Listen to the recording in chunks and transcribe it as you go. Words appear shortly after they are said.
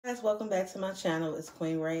Guys, welcome back to my channel. It's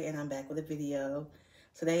Queen Ray and I'm back with a video.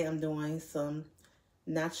 Today I'm doing some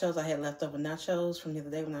nachos. I had leftover nachos from the other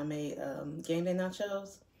day when I made game day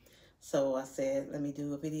nachos. So I said, let me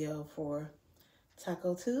do a video for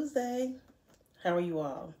Taco Tuesday. How are you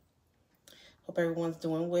all? Hope everyone's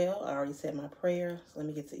doing well. I already said my prayer, so let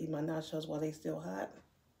me get to eat my nachos while they're still hot.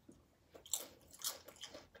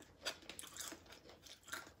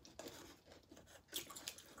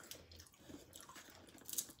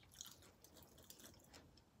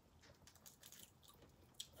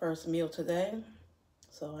 First meal today,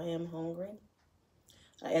 so I am hungry.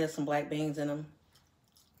 I added some black beans in them.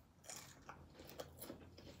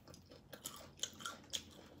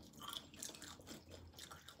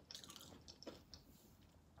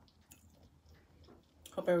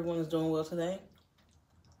 Hope everyone is doing well today.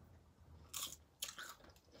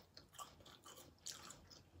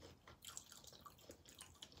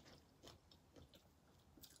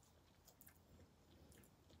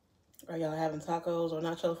 Are y'all having tacos or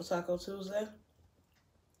nachos for Taco Tuesday?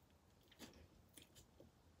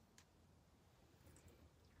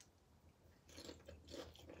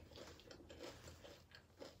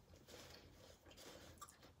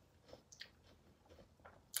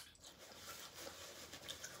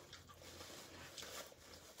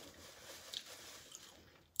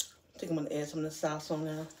 I think I'm going to add some of the sauce on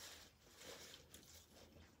there.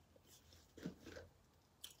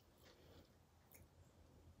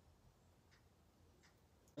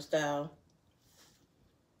 Style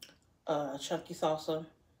chunky salsa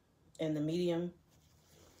in the medium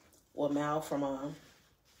or mild from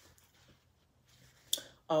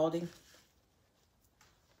Aldi.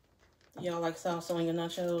 Y'all like salsa on your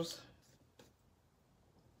nachos?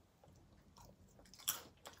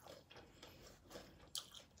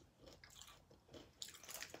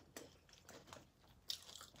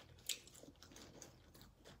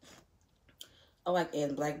 I like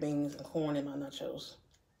adding black beans and corn in my nachos.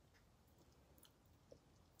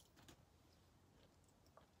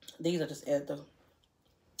 These are just add the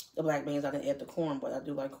black beans. I didn't add the corn, but I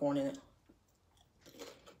do like corn in it.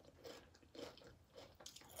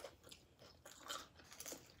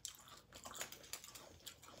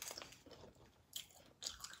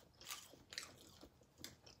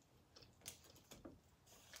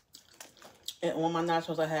 And on my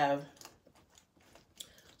nachos, I have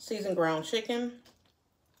seasoned ground chicken,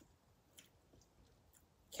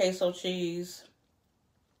 queso cheese,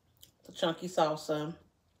 the chunky salsa,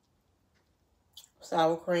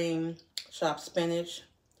 sour cream, chopped spinach,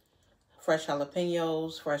 fresh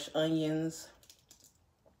jalapenos, fresh onions,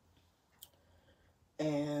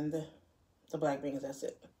 and the black beans. That's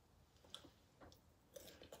it.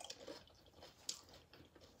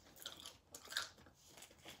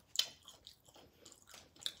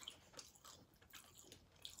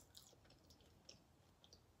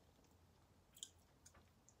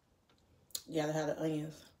 You gotta have the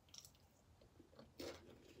onions.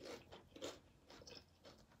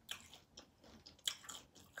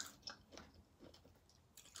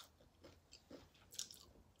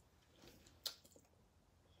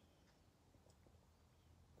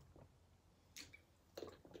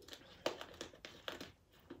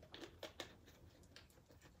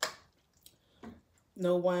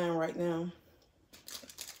 No wine right now.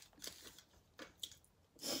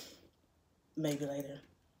 Maybe later.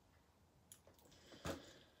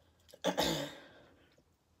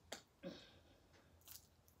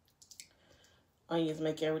 Onions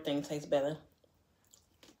make everything taste better.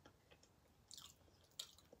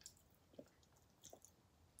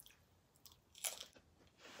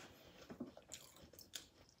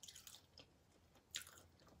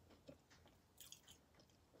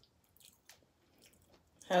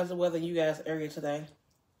 How's the weather in you guys' area today?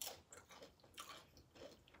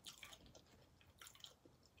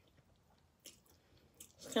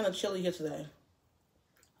 It's kind of chilly here today.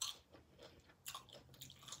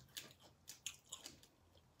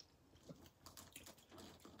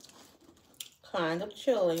 Kind of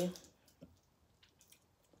chilly.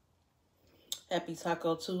 Happy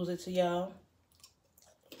Taco Tuesday to y'all.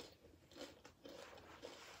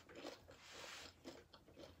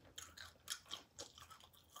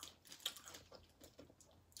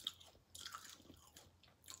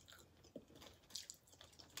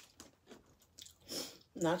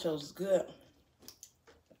 Nachos is good.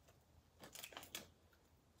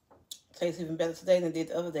 Tastes even better today than it did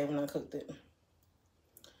the other day when I cooked it.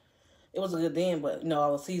 It was a good then, but you know,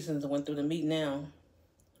 all the seasons went through the meat now.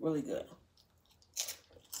 Really good.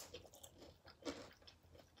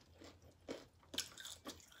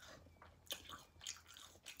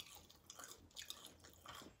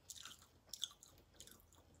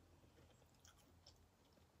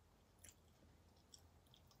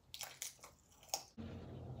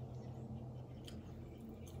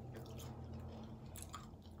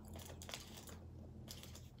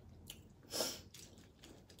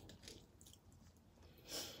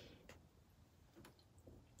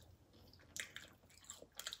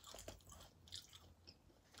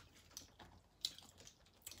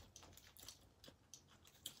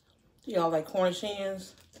 Y'all like Cornish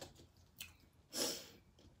hens?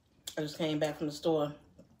 I just came back from the store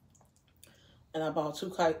and I bought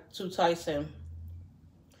two Tyson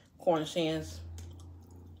Cornish hens.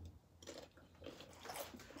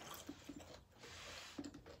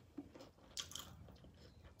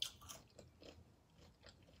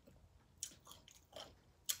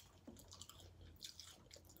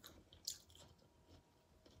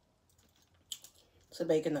 To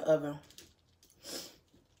bake in the oven.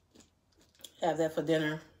 Have that for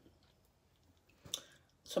dinner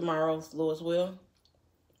tomorrow, Lord's will.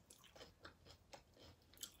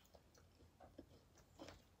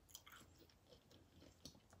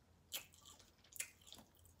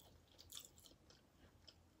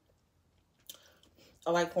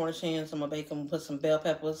 I like Cornish hens. I'm gonna bake them. Put some bell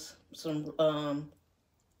peppers, some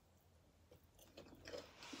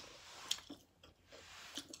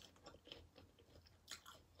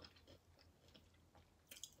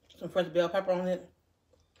fresh bell pepper on it.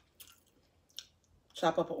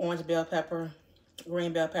 Chop up an orange bell pepper,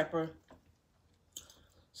 green bell pepper,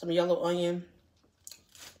 some yellow onion.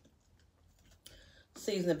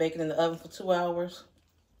 Season and bake it in the oven for 2 hours.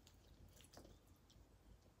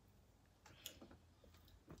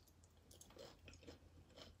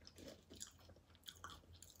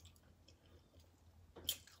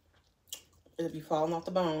 It'll be falling off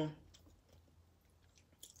the bone.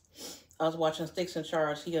 I was watching Sticks in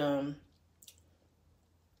Charge. He was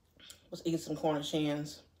eating some Cornish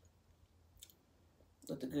hens.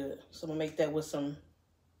 Looked good. So I'm gonna make that with some.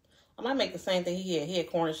 I might make the same thing he had. He had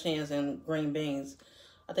Cornish hens and green beans.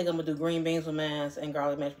 I think I'm gonna do green beans with mine and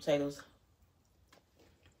garlic mashed potatoes.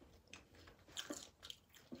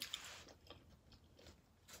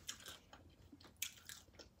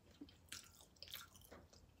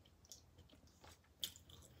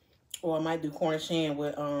 Or I might do Cornish hen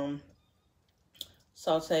with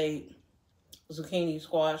sauteed zucchini,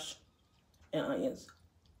 squash, and onions.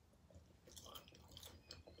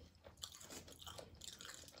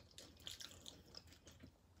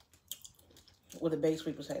 With a baked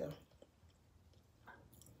sweet potato.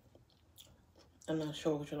 I'm not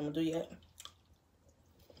sure which one I'm gonna do yet.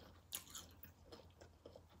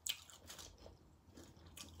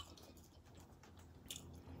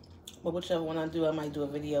 But whichever one I do, I might do a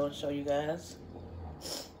video and show you guys.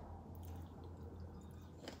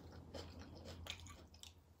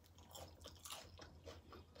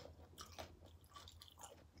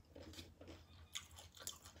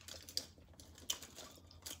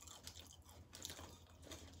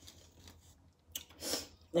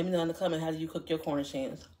 Let me know in the comment, how do you cook your Cornish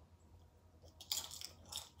hens?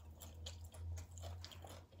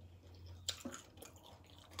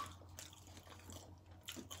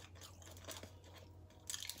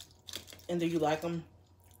 And do you like them?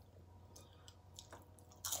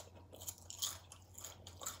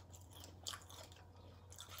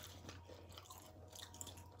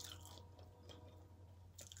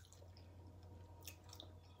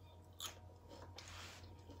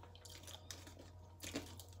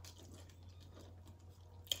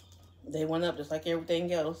 They went up just like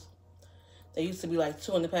everything else. They used to be like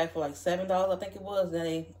 2 in the pack for like $7, I think it was. Now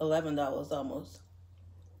they $11 almost.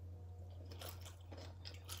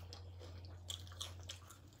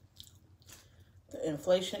 The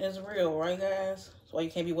inflation is real, right, guys? That's why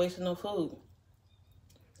you can't be wasting no food.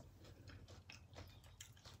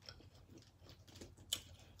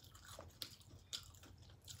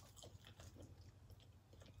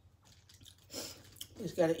 You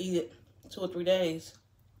just gotta eat it 2 or 3 days.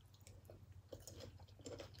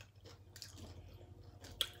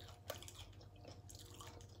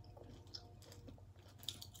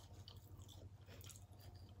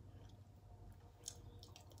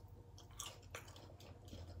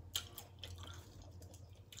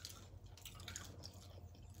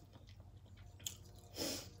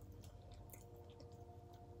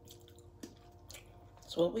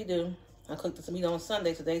 That's what we do. I cooked this meat on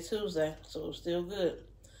Sunday, today Tuesday, so it's still good.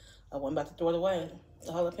 I wasn't about to throw it away.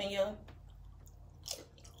 The jalapeno.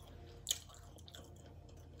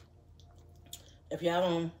 If y'all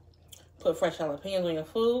don't put fresh jalapenos on your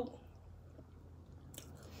food,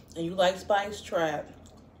 and you like spice, try it.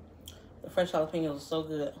 The fresh jalapenos are so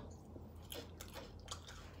good.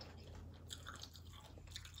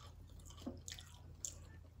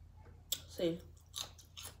 See?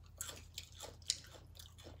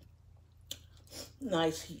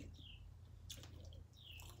 Nice heat.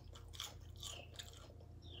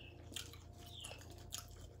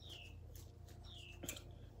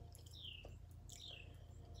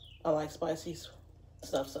 I like spicy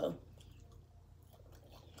stuff, so.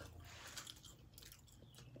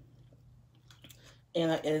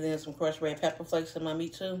 And I added in some crushed red pepper flakes in my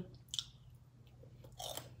meat too.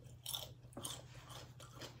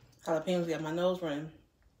 Jalapenos got my nose running.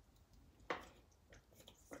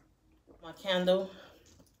 My candle.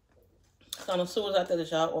 Connoisseurs out there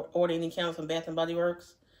that y'all order any candles from Bath and Body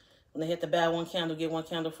Works. When they hit the buy one candle, get one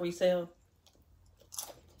candle free sale.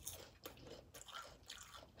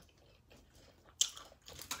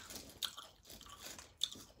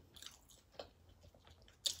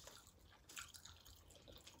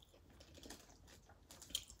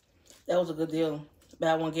 That was a good deal.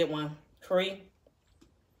 Buy one, get one free.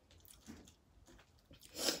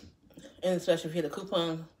 And especially if you hit a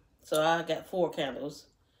coupon. So I got 4 candles.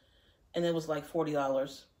 And it was like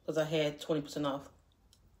 $40 because I had 20% off.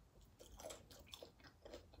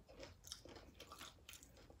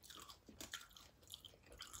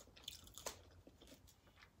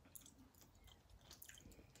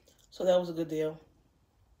 So that was a good deal.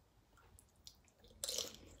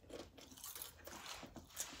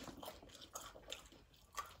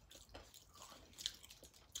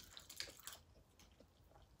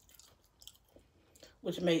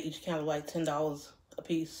 Which made each candle like $10 a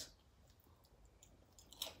piece.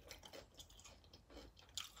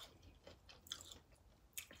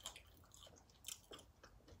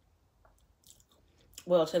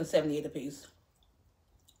 Well, $10.78 a piece.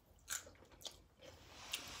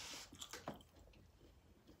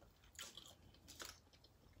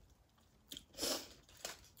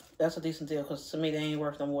 That's a decent deal because to me they ain't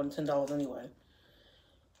worth no more than $10 anyway.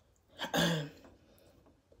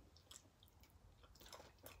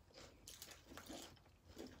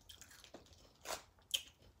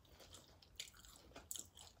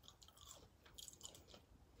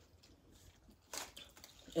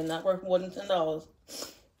 And not worth more than $10.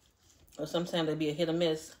 Or sometimes they be a hit or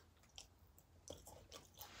miss.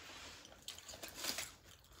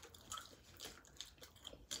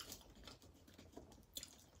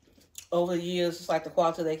 Over the years, it's like the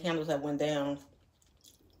quality of their candles have went down.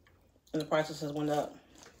 And the prices has went up.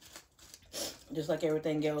 Just like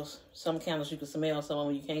everything else. Some candles you can smell, some of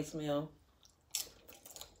them you can't smell.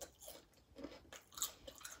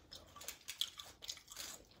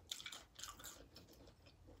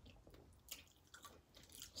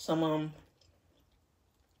 Some of them,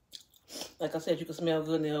 like I said, you can smell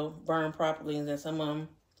good and they'll burn properly. And then some of them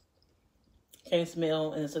can't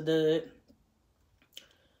smell and it's a dud.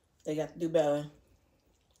 They got to do better.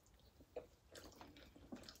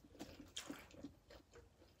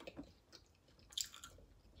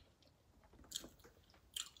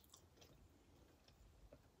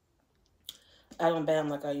 I don't buy them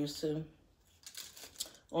like I used to.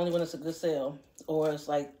 Only when it's a good sale. Or it's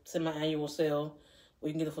like semi-annual sale. Where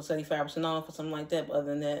you can get it for 75% off or something like that. But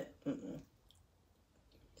other than that,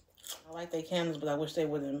 I like their candles, but I wish they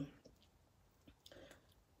would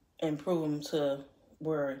improve them to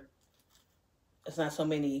where it's not so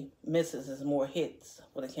many misses, it's more hits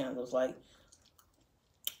for the candles. Like,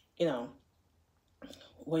 you know,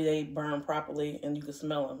 where they burn properly and you can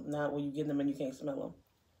smell them. Not where you get them and you can't smell them.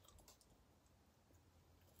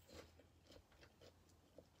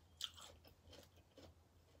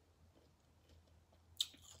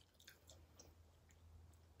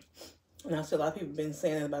 And I see a lot of people been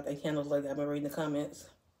saying about their candles lately. I've been reading the comments.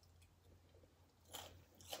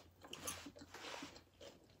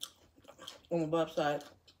 On the website.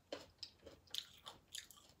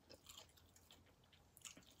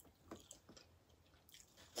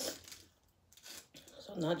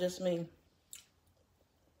 So not just me.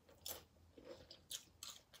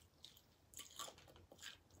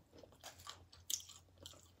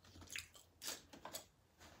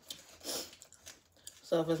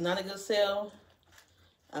 So if it's not a good sale,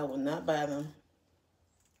 I will not buy them.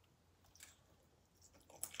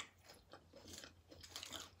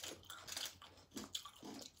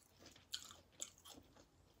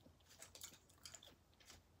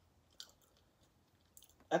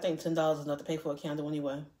 I think $10 is enough to pay for a candle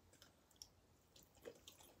anyway.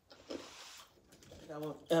 I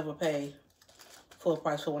would ever pay full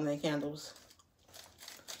price for one of their candles.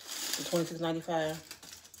 For $26.95.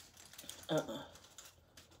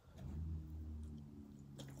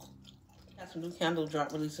 Got some new candle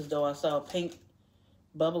drop releases though. I saw pink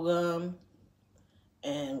bubblegum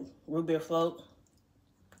and root beer float.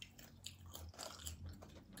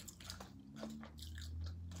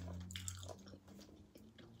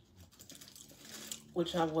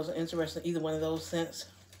 Which I wasn't interested in either one of those scents.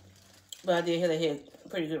 But I did hear they had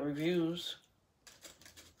pretty good reviews.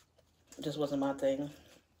 It just wasn't my thing.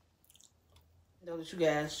 Know that you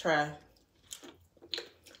guys try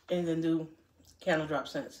any of the new candle drop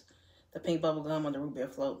scents. The pink bubblegum or the root beer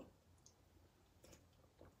float.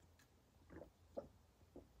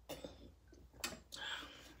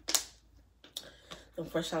 Them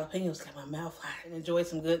fresh jalapenos got my mouth hot. And enjoy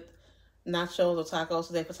some good nachos or tacos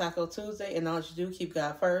today for Taco Tuesday. And all that you do, keep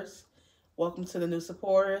God first. Welcome to the new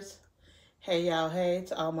supporters. Hey, y'all. Hey,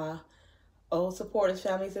 to all my old supporters,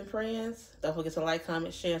 families, and friends. Don't forget to like,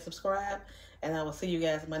 comment, share, and subscribe. And I will see you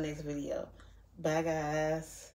guys in my next video. Bye, guys.